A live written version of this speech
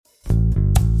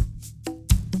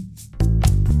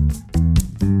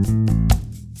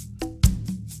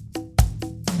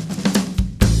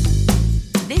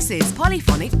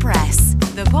Polyphonic Press,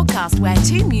 the podcast where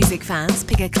two music fans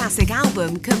pick a classic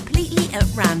album completely at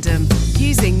random.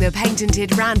 Using the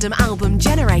patented random album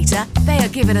generator, they are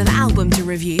given an album to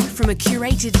review from a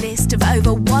curated list of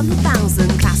over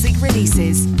 1,000 classic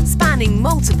releases, spanning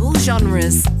multiple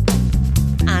genres.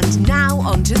 And now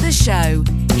onto the show.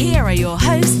 Here are your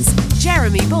hosts,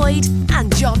 Jeremy Boyd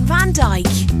and John Van Dyke.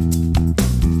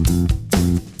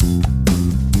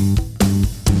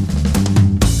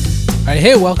 All right,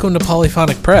 hey, welcome to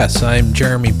Polyphonic Press. I'm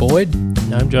Jeremy Boyd.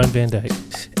 And I'm John Van Dyke.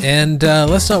 And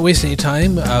let's not waste any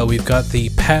time. We've got the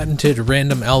patented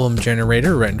random album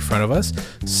generator right in front of us.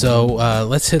 So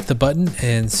let's hit the button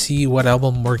and see what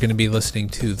album we're going to be listening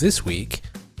to this week.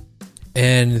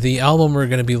 And the album we're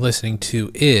going to be listening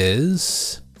to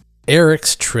is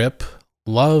Eric's Trip,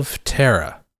 Love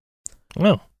Terra.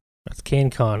 Oh, that's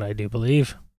CanCon, I do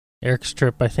believe. Eric's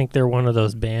Trip, I think they're one of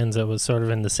those bands that was sort of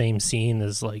in the same scene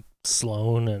as like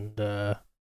Sloan and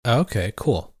Okay,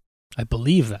 cool. I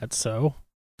believe that's so.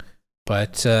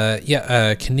 But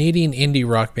a Canadian indie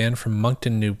rock band from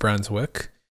Moncton, New Brunswick.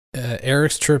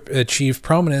 Eric's Trip achieved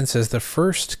prominence as the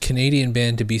first Canadian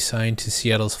band to be signed to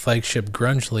Seattle's flagship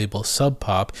grunge label Sub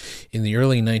Pop in the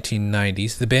early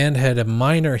 1990s. The band had a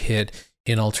minor hit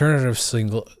in alternative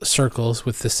circles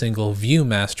with the single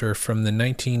Viewmaster from the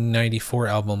 1994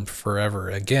 album Forever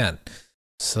Again.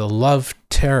 So Love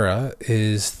Terra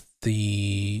is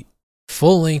the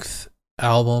full-length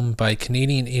album by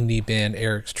Canadian indie band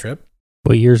Eric's Trip.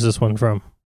 What year is this one from?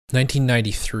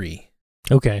 1993.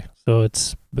 Okay, so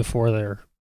it's before their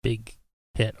big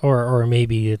hit, or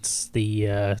maybe it's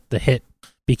the hit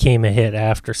became a hit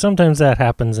after. Sometimes that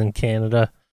happens in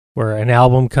Canada, where an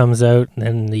album comes out and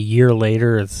then a year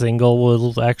later a single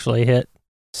will actually hit.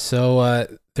 So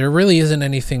there really isn't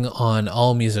anything on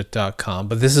allmusic.com,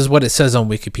 but this is what it says on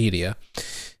Wikipedia.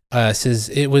 It says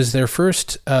it was their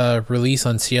first release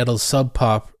on Seattle's Sub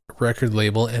Pop record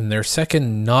label and their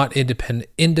second not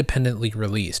independently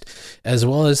released, as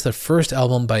well as the first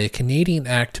album by a Canadian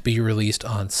act to be released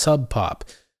on Sub Pop.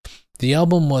 The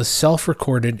album was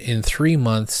self-recorded in 3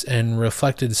 months and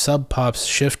reflected Sub Pop's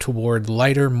shift toward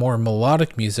lighter, more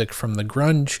melodic music from the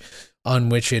grunge on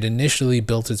which it initially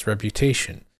built its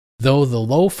reputation. Though the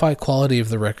lo-fi quality of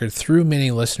the record threw many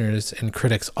listeners and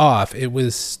critics off, it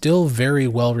was still very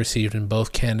well received in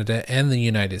both Canada and the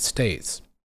United States.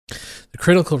 The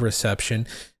critical reception,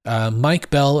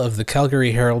 Mike Bell of the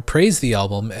Calgary Herald praised the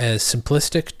album as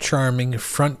simplistic, charming,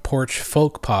 front porch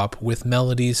folk pop with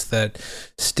melodies that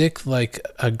stick like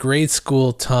a grade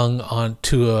school tongue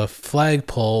onto a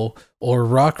flagpole or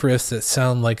rock riffs that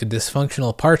sound like a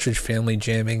dysfunctional Partridge Family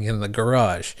jamming in the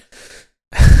garage.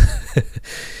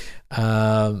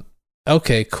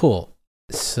 Okay, cool.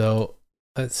 So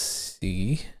let's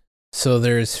see. So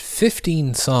there's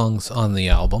 15 songs on the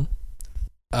album.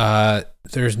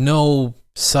 There's no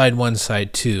side 1,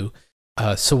 side 2.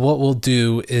 So what we'll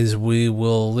do is we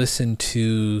will listen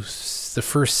to the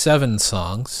first 7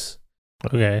 songs.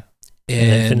 Okay. And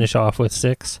then finish off with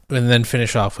 6? And then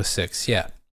finish off with 6, yeah.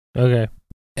 Okay.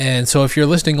 And so if you're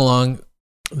listening along,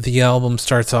 the album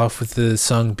starts off with the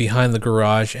song Behind the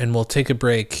Garage, and we'll take a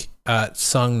break at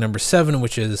song number 7,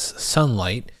 which is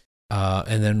Sunlight,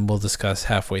 and then we'll discuss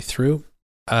halfway through.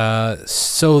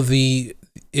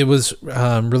 It was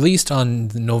released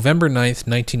on November 9th,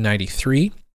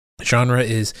 1993. Genre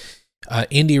is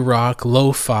indie rock,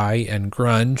 lo-fi, and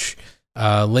grunge.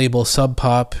 Label Sub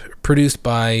Pop, produced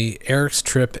by Eric's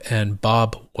Trip and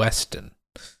Bob Weston.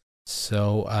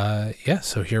 So,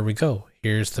 so here we go.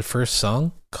 Here's the first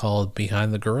song called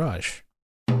Behind the Garage.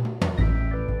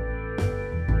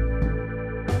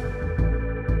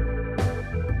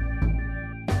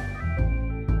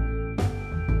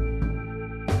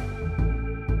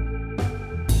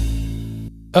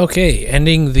 Okay,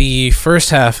 ending the first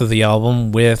half of the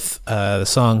album with the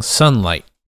song Sunlight.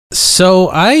 So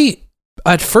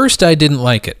at first I didn't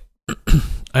like it.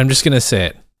 I'm just going to say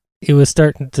it. It was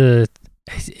starting to,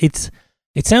 it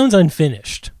sounds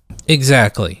unfinished.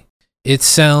 Exactly. It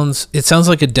sounds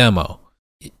like a demo.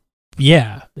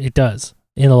 Yeah, it does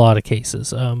in a lot of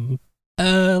cases.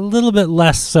 A little bit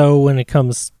less so when it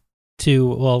comes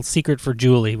to, Secret for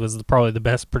Julie was probably the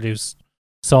best produced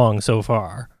song so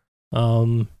far.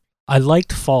 I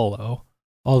liked Follow,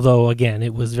 although again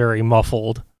it was very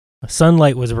muffled.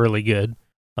 Sunlight was really good.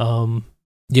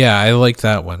 Yeah, I like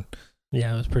that one.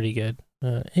 Yeah, it was pretty good.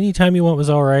 Anytime You Want was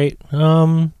all right.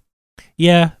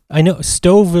 Yeah, I know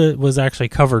Stove was actually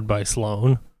covered by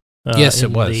Sloan. Yes,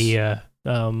 it was.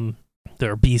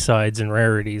 Their B-sides and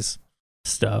rarities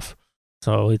stuff.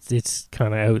 So it's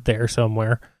kind of out there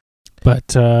somewhere.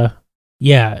 But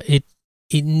yeah, it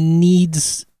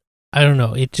needs I don't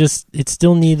know. It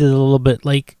still needed a little bit,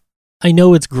 like, I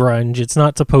know it's grunge. It's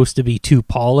not supposed to be too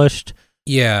polished.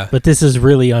 Yeah. But this is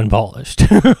really unpolished.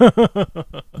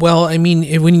 Well, I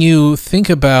mean, when you think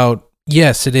about,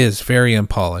 yes, it is very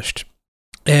unpolished.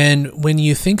 And when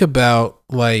you think about,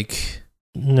 like,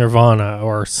 Nirvana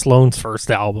or Sloan's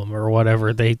first album or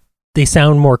whatever, they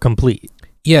sound more complete.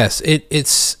 Yes,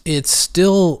 it's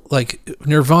still like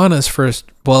Nirvana's first,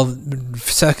 well,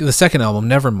 the second album,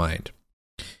 Nevermind.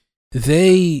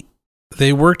 They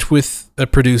worked with a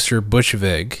producer, Butch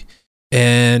Vig,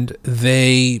 and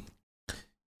they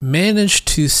managed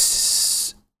to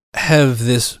have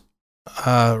this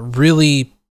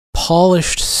really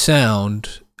polished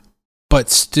sound, but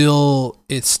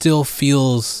it still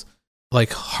feels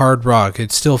like hard rock.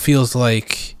 It still feels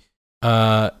like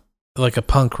a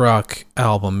punk rock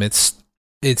album. It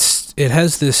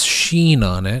has this sheen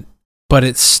on it, but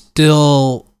it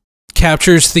still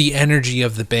captures the energy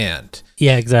of the band.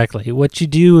 Yeah, exactly. What you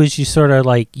do is you sort of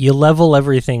like, you level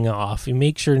everything off. You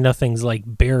make sure nothing's like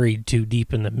buried too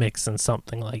deep in the mix and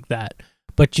something like that.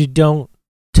 But you don't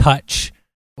touch,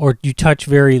 or you touch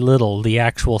very little, the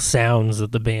actual sounds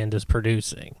that the band is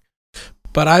producing.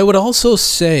 But I would also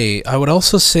say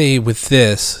with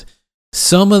this,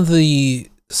 some of the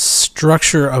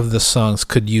structure of the songs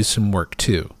could use some work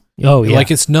too. Oh, yeah. Like,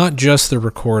 it's not just the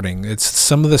recording. It's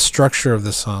some of the structure of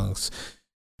the songs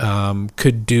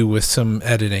could do with some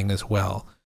editing as well.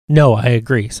 No, I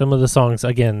agree. Some of the songs,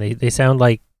 again, they sound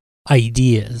like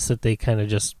ideas that they kind of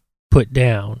just put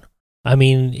down. I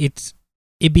mean,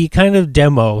 it'd be kind of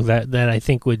demo that I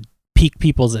think would pique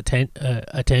people's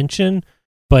attention,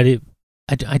 but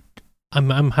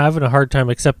I'm having a hard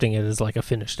time accepting it as like a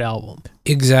finished album.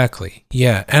 Exactly.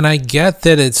 Yeah, and I get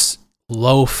that it's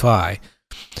lo-fi,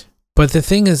 but the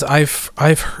thing is,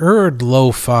 I've heard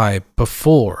lo-fi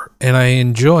before, and I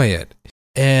enjoy it.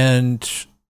 And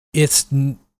it's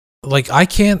like, I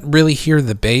can't really hear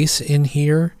the bass in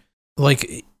here.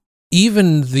 Like,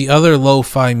 even the other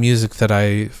lo-fi music that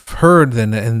I've heard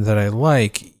and that I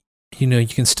like, you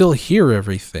can still hear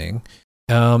everything.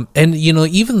 And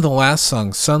even the last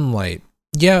song, Sunlight,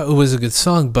 yeah, it was a good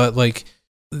song, but like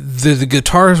the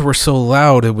guitars were so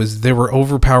loud, they were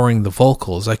overpowering the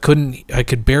vocals. I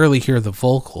could barely hear the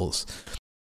vocals.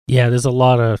 Yeah, there's a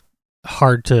lot of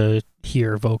hard to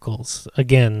hear vocals.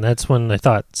 Again, that's when I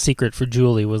thought Secret for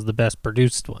Julie was the best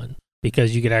produced one,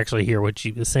 because you could actually hear what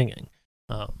she was singing.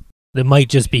 That might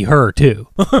just be her too.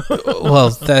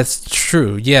 Well, that's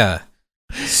true. Yeah.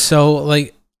 So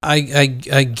like, I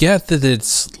get that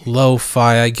it's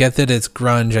lo-fi, I get that it's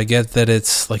grunge, I get that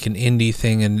it's like an indie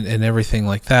thing and everything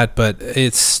like that, but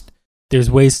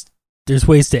there's ways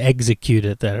to execute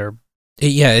it that are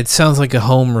it sounds like a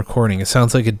home recording. It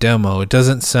sounds like a demo. It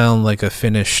doesn't sound like a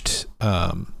finished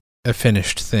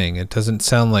thing. It doesn't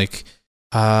sound like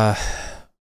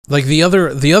the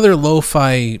other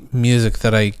lo-fi music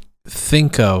that I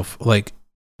think of, like,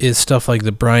 is stuff like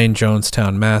the Brian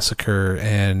Jonestown Massacre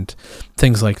and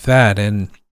things like that, and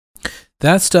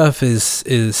that stuff is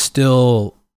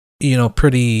still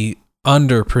pretty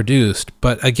underproduced.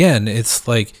 But again, it's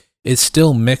like, it's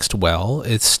still mixed well.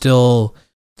 It's still,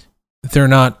 they're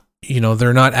not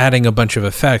adding a bunch of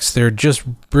effects. They're just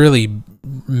really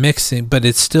mixing, but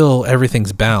it's still,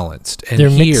 everything's balanced. And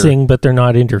they're mixing, but they're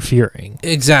not interfering.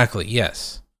 Exactly.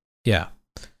 Yes. Yeah.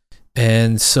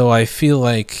 And so I feel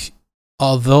like,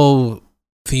 although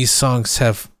these songs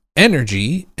have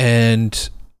energy, and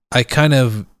I kind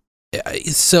of,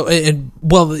 it's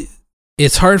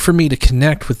hard for me to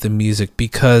connect with the music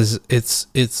because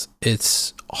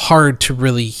it's hard to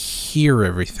really hear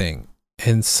everything.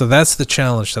 And so that's the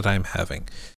challenge that I'm having.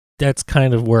 That's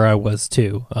kind of where I was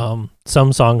too.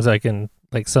 Some songs I can,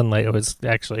 like Sunlight, was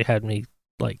actually had me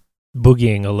like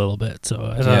boogieing a little bit, so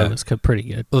I thought it was pretty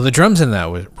good. Well, the drums in that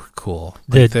were cool.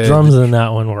 The drums in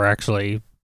that one were actually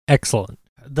excellent.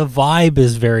 The vibe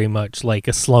is very much like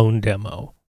a Sloan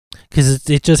demo, because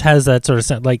it just has that sort of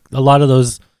sound. Like a lot of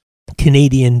those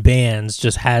Canadian bands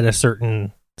just had a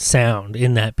certain sound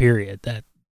in that period, that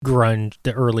grunge,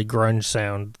 the early grunge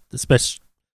sound,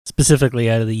 specifically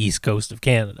out of the east coast of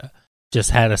Canada, just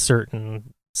had a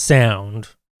certain sound.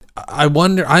 I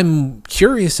wonder, I'm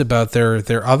curious about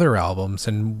their other albums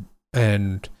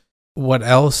and what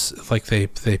else like they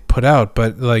put out,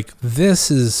 but like, this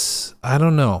is, I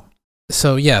don't know.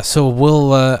 So yeah, so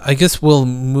we'll I guess we'll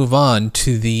move on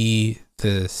to the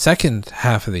second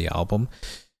half of the album.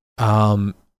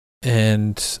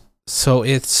 And so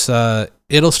it's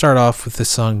it'll start off with the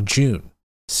song June.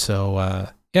 So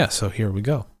so here we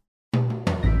go.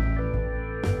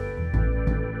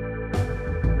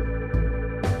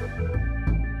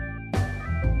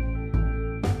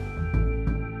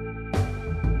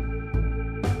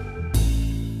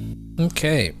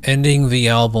 Okay, ending the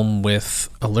album with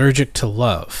Allergic to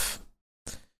Love.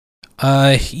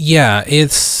 Yeah,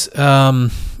 it's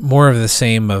more of the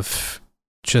same of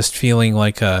just feeling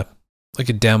like a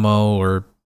demo or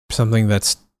something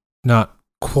that's not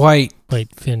quite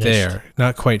finished. There,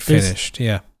 not quite finished.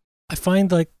 Yeah. I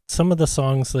find like some of the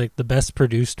songs, like the best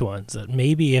produced ones, that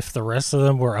maybe if the rest of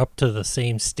them were up to the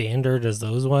same standard as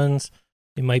those ones,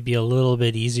 it might be a little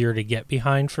bit easier to get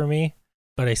behind for me.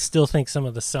 But I still think some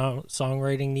of the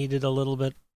songwriting needed a little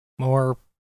bit more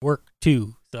work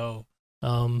too. So,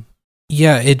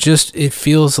 yeah, it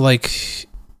feels like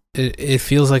it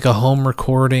feels like a home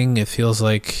recording. It feels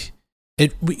like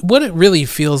what it really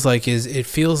feels like is it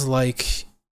feels like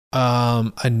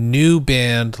a new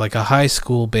band, like a high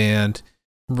school band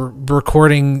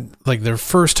recording, like their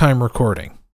first time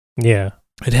recording. Yeah.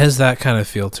 It has that kind of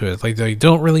feel to it. Like they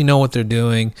don't really know what they're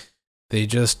doing. They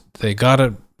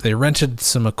rented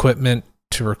some equipment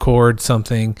to record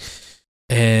something,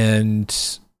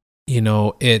 and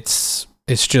it's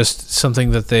just something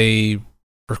that they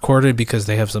recorded because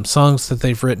they have some songs that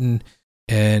they've written,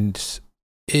 and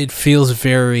it feels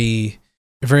very,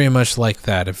 very much like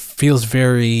that. It feels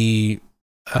very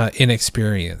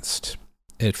inexperienced.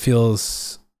 It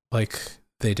feels like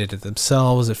they did it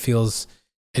themselves.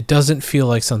 It doesn't feel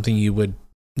like something you would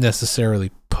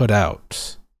necessarily put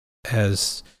out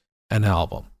as an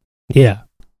album. Yeah,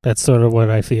 that's sort of what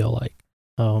I feel like.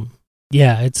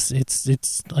 Yeah, it's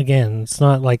again, it's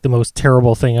not like the most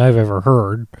terrible thing I've ever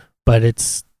heard, but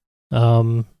it's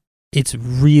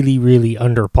really, really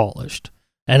underpolished.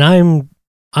 And I'm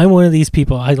one of these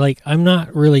people. I'm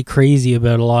not really crazy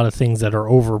about a lot of things that are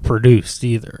overproduced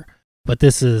either, but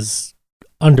this is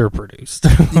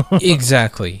underproduced.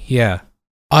 Exactly. Yeah,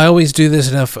 I always do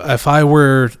this, and if I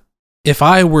were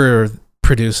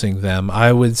producing them,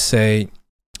 I would say,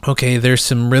 okay, there's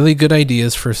some really good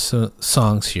ideas for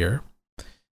songs here.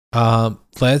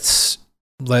 Let's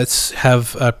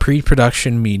have a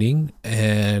pre-production meeting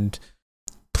and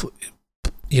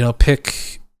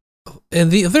pick.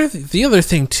 And the other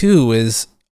thing too is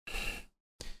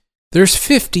there's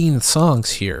 15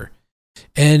 songs here,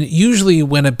 and usually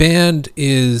when a band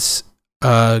is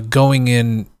going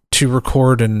in to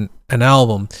record an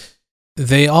album,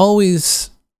 they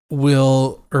always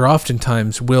will, or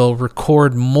oftentimes will,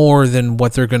 record more than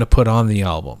what they're going to put on the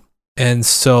album. And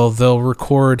so they'll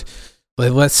record,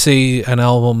 like, let's say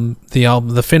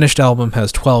the finished album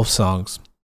has 12 songs.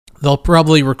 They'll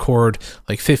probably record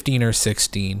like 15 or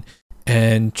 16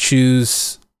 and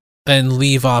choose and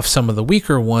leave off some of the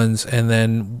weaker ones, and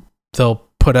then they'll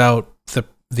put out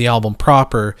the album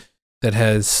proper that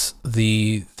has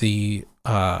the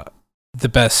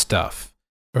best stuff,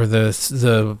 or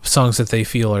the songs that they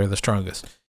feel are the strongest.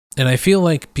 And I feel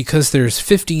like because there's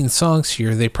 15 songs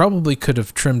here, they probably could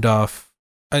have trimmed off.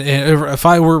 If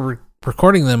I were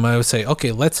recording them, I would say,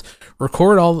 okay, let's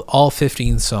record all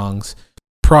 15 songs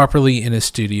properly in a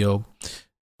studio.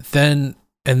 And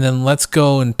then let's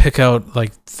go and pick out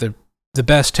like the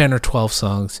best 10 or 12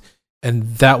 songs, and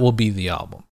that will be the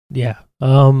album. Yeah.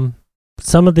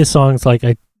 Some of the songs,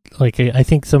 I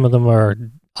think some of them are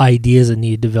ideas that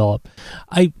need to develop.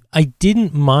 I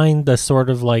didn't mind the sort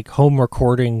of like home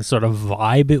recording sort of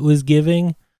vibe it was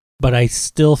giving, but I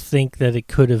still think that it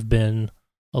could have been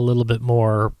a little bit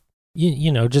more,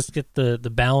 just get the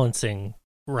balancing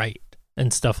right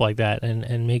and stuff like that,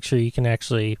 and make sure you can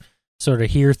actually sort of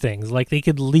hear things. Like they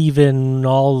could leave in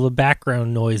all the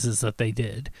background noises that they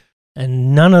did,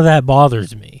 and none of that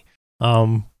bothers me.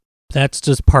 That's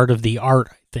just part of the art,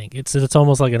 I think. It's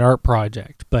almost like an art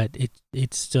project, but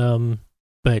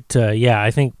yeah,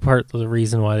 I think part of the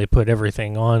reason why they put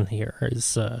everything on here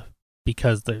is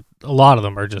because a lot of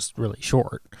them are just really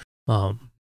short. But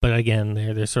again,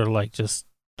 they're sort of like just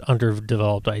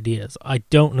underdeveloped ideas. I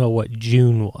don't know what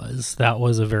June was. That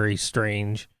was a very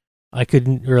strange. I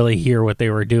couldn't really hear what they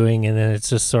were doing, and then it's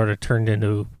just sort of turned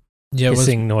into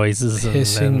hissing noises.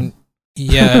 Hissing.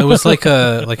 Yeah, it was like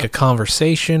a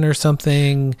conversation or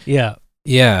something. Yeah.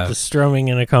 Yeah. Just strumming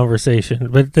in a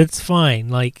conversation. But that's fine.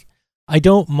 Like, I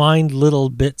don't mind little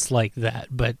bits like that,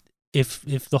 but if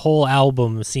the whole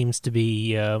album seems to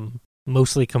be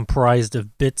mostly comprised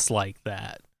of bits like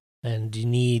that, and you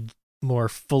need more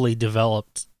fully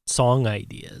developed song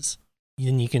ideas,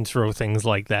 then you can throw things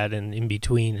like that in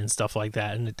between and stuff like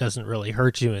that, and it doesn't really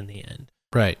hurt you in the end.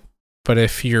 Right. But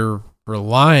if you're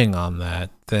relying on that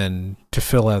then to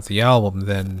fill out the album,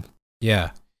 then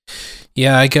yeah,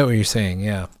 I get what you're saying.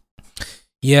 Yeah.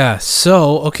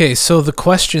 So the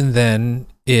question then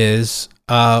is,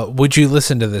 would you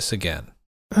listen to this again?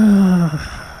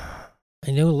 I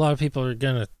know a lot of people are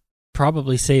gonna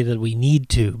probably say that we need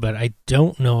to, but I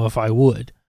don't know if I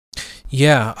would.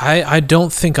 Yeah, I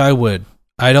don't think I would.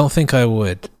 I don't think I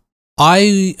would.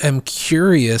 I am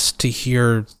curious to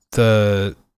hear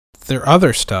their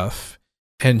other stuff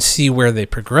and see where they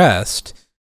progressed,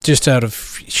 just out of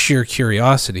sheer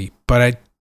curiosity. But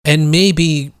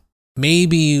maybe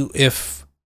if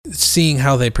seeing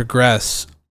how they progress,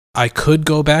 I could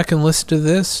go back and listen to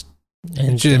this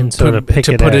and sort of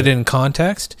put it in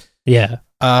context. Yeah.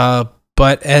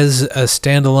 But as a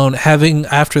standalone,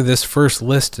 after this first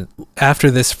listen,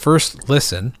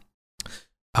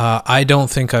 I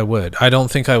don't think I would. I don't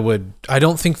think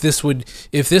this would.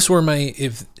 If this were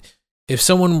if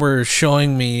someone were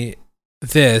showing me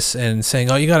this and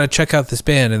saying, "Oh, you got to check out this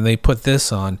band," and they put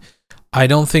this on, I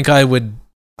don't think I would.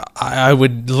 I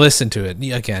would listen to it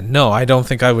again. No, I don't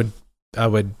think I would. I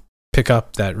would pick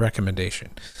up that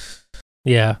recommendation.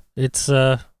 Yeah, it's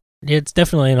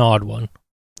definitely an odd one.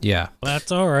 Yeah,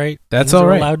 that's all right. That's Things all are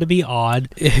right. Allowed to be odd.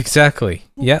 Exactly.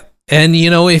 Yeah. And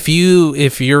if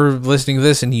you're listening to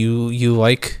this and you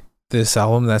like this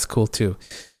album, that's cool too.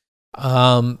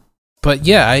 But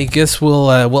yeah, I guess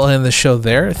we'll end the show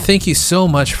there. Thank you so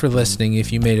much for listening.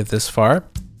 If you made it this far,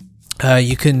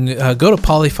 you can go to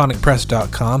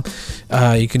polyphonicpress.com.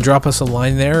 You can drop us a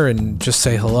line there and just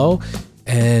say hello.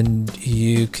 And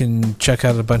you can check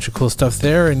out a bunch of cool stuff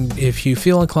there. And if you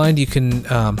feel inclined, you can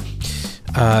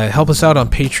help us out on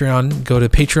Patreon. Go to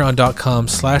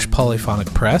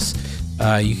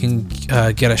patreon.com/polyphonicpress. You can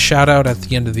get a shout out at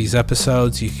the end of these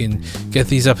episodes. You can get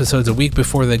these episodes a week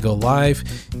before they go live,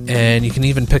 and you can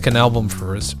even pick an album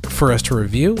for us to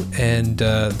review. And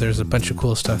there's a bunch of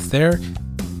cool stuff there.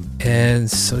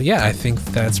 And so yeah, I think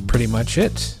that's pretty much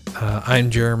it. I'm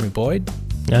Jeremy Boyd.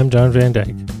 I'm John Van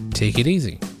Dyke. Take it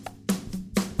easy.